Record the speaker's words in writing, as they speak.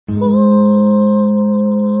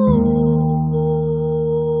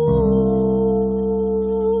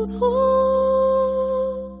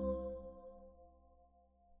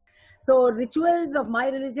rituals of my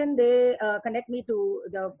religion, they connect me to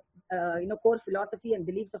the core philosophy and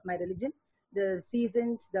beliefs of my religion, the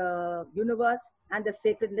seasons, the universe, and the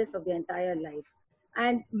sacredness of the entire life.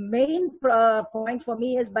 And main point for me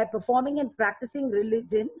is by performing and practicing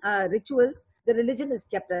religion rituals, the religion is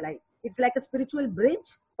kept alive. It's like a spiritual bridge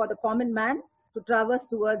for the common man to traverse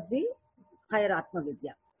towards the higher Atma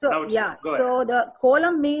Vidya. So yeah, so the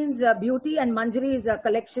kolam means beauty, and manjari is a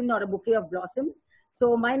collection or a bouquet of blossoms. So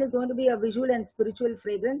mine is going to be a visual and spiritual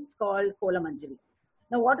fragrance called Kola Manjari.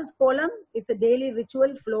 Now, what is kolam? It's a daily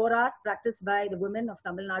ritual floor art practiced by the women of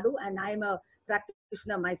Tamil Nadu, and I'm a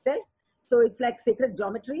practitioner myself. So it's like sacred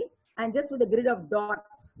geometry, and just with a grid of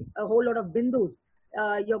dots, a whole lot of bindus,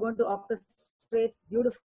 you're going to orchestrate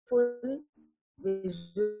beautiful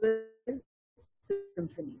visual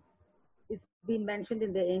symphonies. It's been mentioned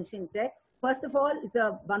in the ancient texts. First of all, it's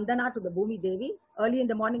a vandana to the Bhumi Devi. Early in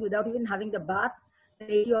the morning, without even having the bath, the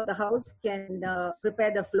lady of the house can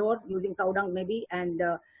prepare the floor using cow dung maybe, and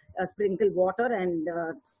sprinkle water, and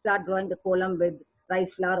start drawing the kolam with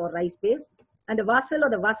rice flour or rice paste. And the vasal or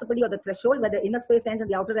the vasapadi or the threshold, where the inner space ends and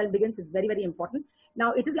the outer realm begins, is very, very important.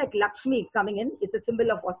 Now, it is like Lakshmi coming in. It's a symbol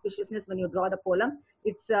of auspiciousness when you draw the kolam.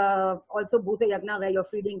 It's also Bhuta Yagna, where you're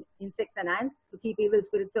feeding insects and ants to keep evil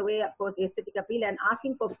spirits away. Of course, aesthetic appeal, and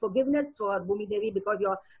asking for forgiveness for Bhumi Devi because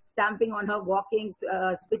you're stamping on her, walking,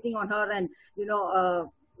 spitting on her, and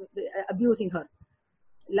abusing her.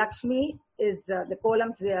 Lakshmi is the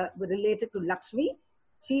kolams related to Lakshmi.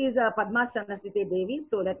 She is a Padmasanasite Devi.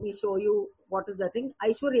 So let me show you what is the thing.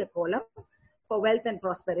 Aishwarya kolam for wealth and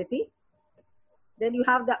prosperity. Then you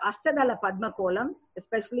have the Ashtadala Padma kolam,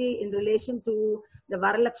 especially in relation to the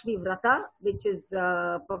Varalakshmi Vrata, which is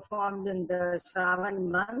performed in the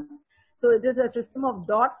Shravan month. So it is a system of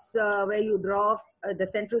dots where you draw the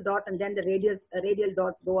central dot, and then the radial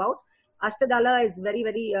dots go out. Ashtadala is very,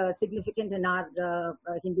 very significant in our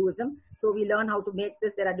Hinduism. So we learn how to make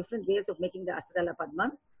this. There are different ways of making the Ashtadala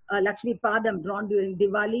Padma. Lakshmi Padam drawn during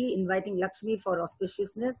Diwali, inviting Lakshmi for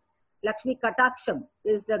auspiciousness. Lakshmi Kataksham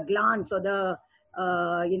is the glance or the,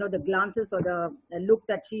 the glances or the look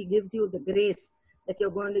that she gives you, the grace that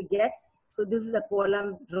you're going to get. So this is a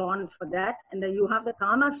kolam drawn for that. And then you have the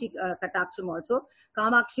Kamakshi Kataksham also.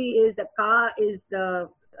 Kamakshi is the Ka is the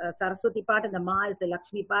Saraswati part, and the Ma is the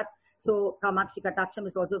Lakshmi part. So Kamakshi Kataksham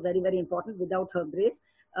is also very, very important. Without her grace,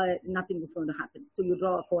 nothing is going to happen. So you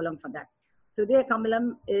draw a kolam for that. Hridaya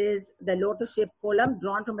Kamalam is the lotus-shaped kolam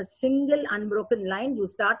drawn from a single unbroken line. You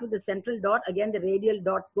start with the central dot. Again, the radial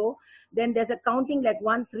dots go. Then there's a counting like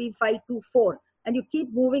 1, 3, 5, 2, 4. And you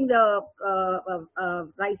keep moving the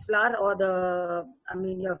rice flour or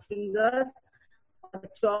your fingers, or the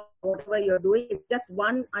chalk, whatever you're doing. It's just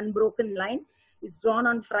one unbroken line. It's drawn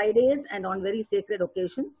on Fridays and on very sacred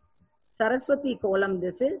occasions. Saraswati kolam,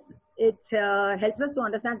 this is. It helps us to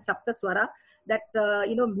understand Sapta Swara, that,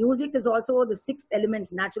 music is also the sixth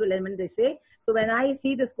element, natural element, they say. So when I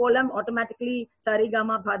see this kolam, automatically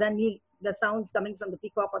Sarigama, Pada, Ni, the sounds coming from the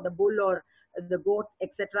peacock or the bull or the goat,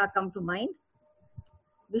 etc. come to mind.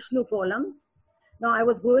 Vishnu kolams. Now, I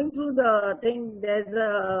was going through the thing. There's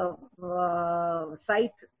a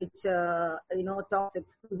site which, talks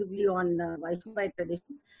exclusively on Vaishnava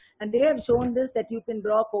traditions. And they have shown this, that you can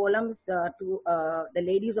draw kolams the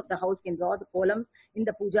ladies of the house can draw the kolams in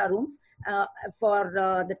the puja rooms. For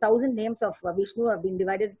the 1,000 names of Vishnu have been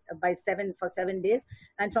divided by 7 for 7 days.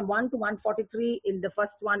 And from 1 to 143 in the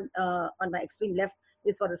first one on my extreme left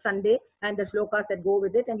is for the Sunday, and the slokas that go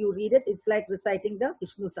with it. And you read it. It's like reciting the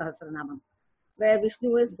Vishnu Sahasranamam, where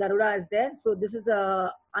Vishnu is, Garuda is there. So this is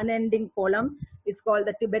a unending kolam. It's called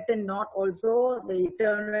the Tibetan knot also, the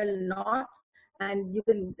eternal knot. And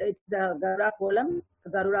it's a Garuda kolam,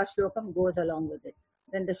 Garuda shlokam goes along with it.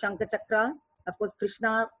 Then the Shankha Chakra, of course,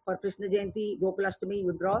 Krishna, for Krishna Jayanti, Gokulashtami,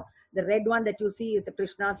 you draw. The red one that you see is the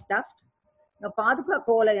Krishna stuffed. Now, Paduka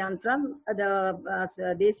Kola Yantram, the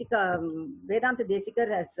Desika, Vedanta Desika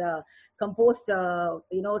has composed,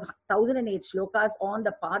 1,008 shlokas on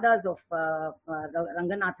the padas of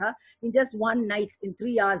Ranganatha in just one night, in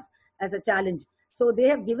 3 hours, as a challenge. So they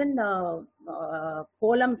have given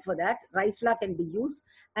kolams for that. Rice flour can be used.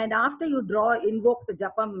 And after you invoke the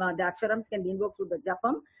japam, the aksharams can be invoked through the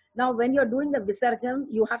japam. Now, when you're doing the visarjam,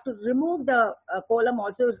 you have to remove the kolam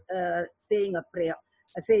also saying a prayer,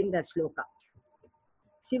 saying the shloka.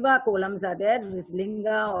 Shiva kolams are there. There is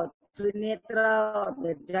Linga or Trinetra or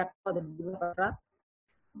the Japa or the Divapatra.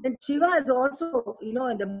 Then Shiva is also, in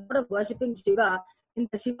the mode of worshipping Shiva, in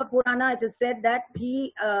the Shiva Purana, it is said that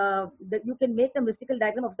that you can make the mystical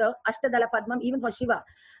diagram of the Ashtadala Padmam even for Shiva,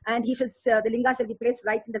 and the linga shall be placed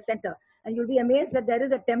right in the center. And you'll be amazed that there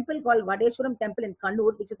is a temple called Vadeshwaram Temple in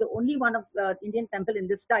Kannur, which is the only one of the Indian temple in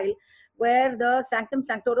this style, where the Sanctum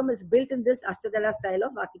Sanctorum is built in this Ashtadala style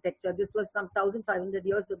of architecture. This was some 1,500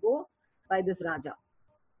 years ago by this Raja.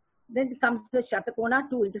 Then comes the Shatakona,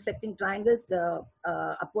 two intersecting triangles, the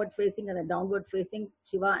upward facing and the downward facing,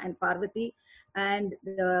 Shiva and Parvati, and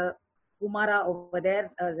the Kumara over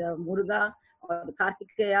there, the Muruga or the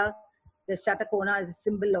Kartikeya. The Shatakona is a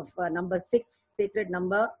symbol of number 6, sacred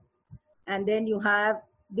number. And then you have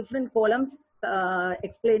different columns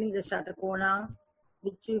explaining the Shatakona,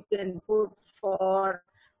 which you can put for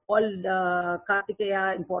all the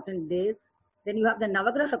Kartikeya important days. Then you have the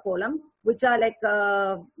Navagraha columns, which are like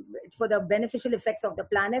for the beneficial effects of the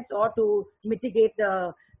planets or to mitigate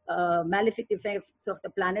the malefic effects of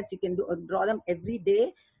the planets. You can draw them every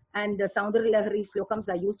day. And the Soundara Lahari slokams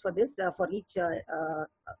are used for this, for each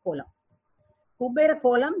column. Kubera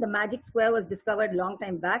column, the magic square was discovered long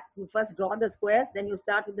time back. You first draw the squares, then you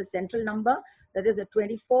start with the central number, that is a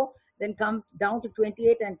 24, then come down to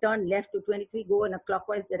 28 and turn left to 23, go in a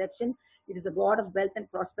clockwise direction. It is a god of wealth and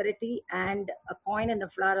prosperity, and a coin and a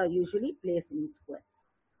flower are usually placed in each square.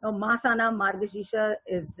 Now, Masana Margashisha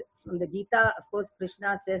is from the Gita. Of course,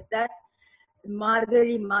 Krishna says that.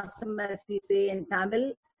 Margari Masam, as we say in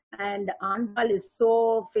Tamil. And Andal is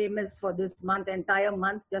so famous for this month, entire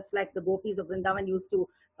month, just like the gopis of Vrindavan used to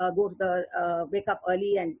go to the wake up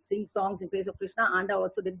early and sing songs in praise of Krishna. Anda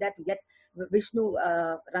also did that to get Vishnu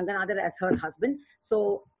Ranganatha as her husband.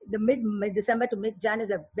 So the mid-December to mid-Jan is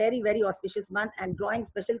a very, very auspicious month, and drawing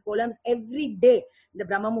special columns every day. The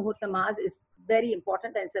Brahma Muhurta Mass is very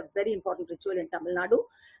important, and it's a very important ritual in Tamil Nadu.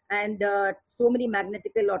 And so many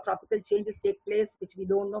magnetical or tropical changes take place, which we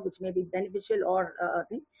don't know, which may be beneficial or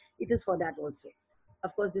it is for that also.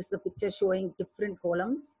 Of course, this is a picture showing different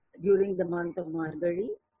columns during the month of Margari.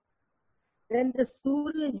 Then the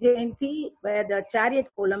Surya Jayanti, where the chariot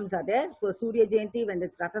columns are there. So Surya Jayanti, when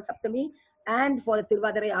it's Ratha Saptami, and for the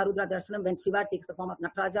Tiruvadarai Arudra Darshanam, when Shiva takes the form of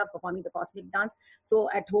Nataraja, performing the cosmic dance. So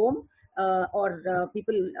at home,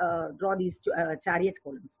 people draw these chariot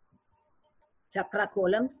columns. Chakra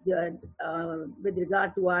columns, with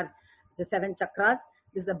regard to the 7 chakras.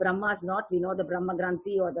 This is the Brahma's knot. We know the Brahma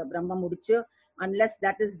Granthi or the Brahma Mudicha. Unless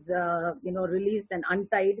that is, released and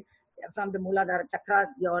untied from the Muladhara chakra,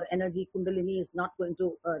 your energy Kundalini is not going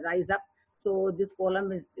to rise up. So this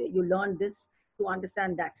column is, you learn this to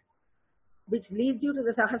understand that, which leads you to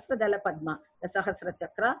the Sahasradala Padma, the Sahasra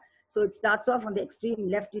chakra. So it starts off on the extreme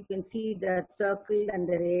left. You can see the circle and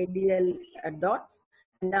the radial dots.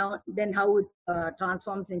 Now, then how it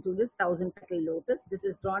transforms into this 1,000-petal lotus. This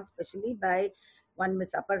is drawn specially by one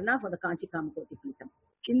Miss Aparna for the Kanchi Kamakoti Peetham.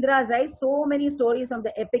 Indra's eyes, so many stories from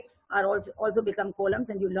the epics are also become columns,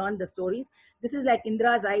 and you learn the stories. This is like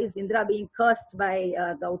Indra's eyes, Indra being cursed by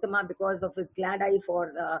Gautama because of his glad eye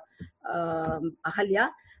for Ahalya,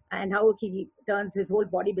 and how he turns, his whole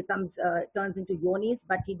body becomes, turns into yonis,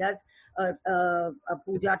 but he does a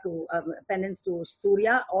puja to, penance to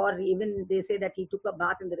Surya, or even they say that he took a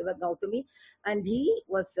bath in the river Gautami, and he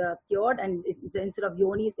was cured, and instead of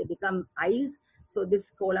yonis, they become eyes. So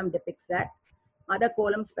this column depicts that. Other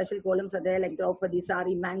columns, special columns are there, like Draupadi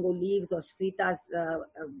Sari, mango leaves, or Sita's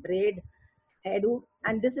braid, hairdo.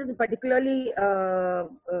 And this is particularly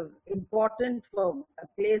important for a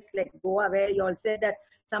place like Goa, where you all said that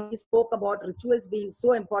somebody spoke about rituals being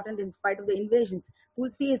so important in spite of the invasions.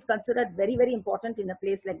 Tulsi is considered very, very important in a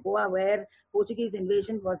place like Goa, where Portuguese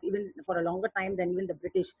invasion was even for a longer time than even the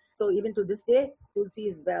British. So even to this day, Tulsi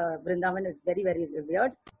is, Vrindavan is very, very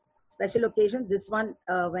revered. Special occasions, this one,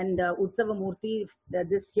 when the Utsava Murti,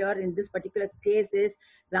 this year in this particular case is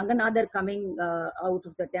Ranganatha coming out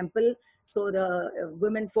of the temple. So the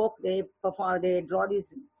women folk, they perform, they draw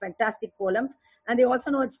these fantastic columns, and they also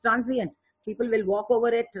know it's transient. People will walk over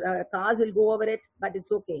it, cars will go over it, but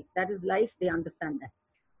it's okay. That is life, they understand that.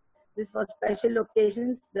 This for special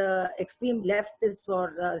occasions. The extreme left is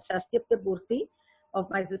for Shashtipta Murti of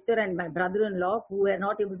my sister and my brother-in-law, who were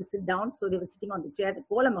not able to sit down, so they were sitting on the chair. The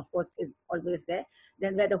column, of course, is always there.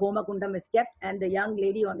 Then where the Homa Kundam is kept, and the young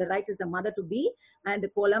lady on the right is a mother-to-be, and the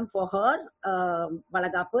column for her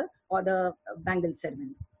Valagapur, or the bangle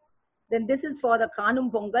ceremony. Then this is for the Kanum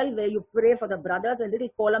Pongal, where you pray for the brothers. A little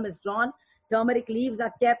column is drawn, turmeric leaves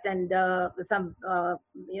are kept, and some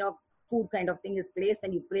food kind of thing is placed,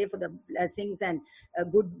 and you pray for the blessings and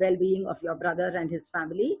good well-being of your brother and his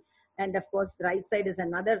family. And of course, right side is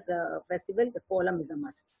another festival. The column is a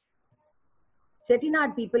must.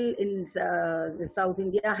 Chettinad people in South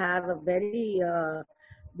India have a very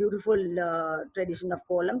beautiful tradition of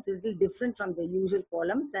columns. It's a little different from the usual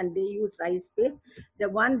columns, and they use rice paste. The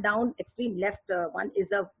one down extreme left one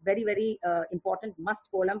is a very, very important must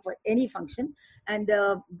column for any function. And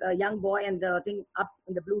the young boy and the thing up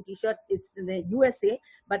in the blue t-shirt, it's in the USA,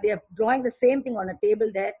 but they are drawing the same thing on a table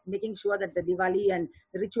there, making sure that the Diwali and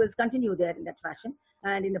the rituals continue there in that fashion,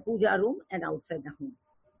 and in the puja room and outside the home.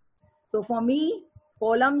 So for me,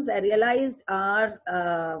 columns I realized are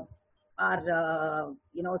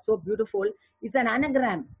so beautiful. It's an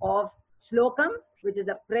anagram of slokam, which is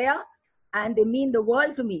a prayer, and they mean the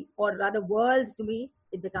world to me, or rather worlds to me.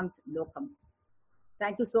 It becomes lokams.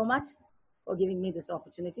 Thank you so much for giving me this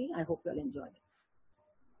opportunity. I hope you'll enjoy it.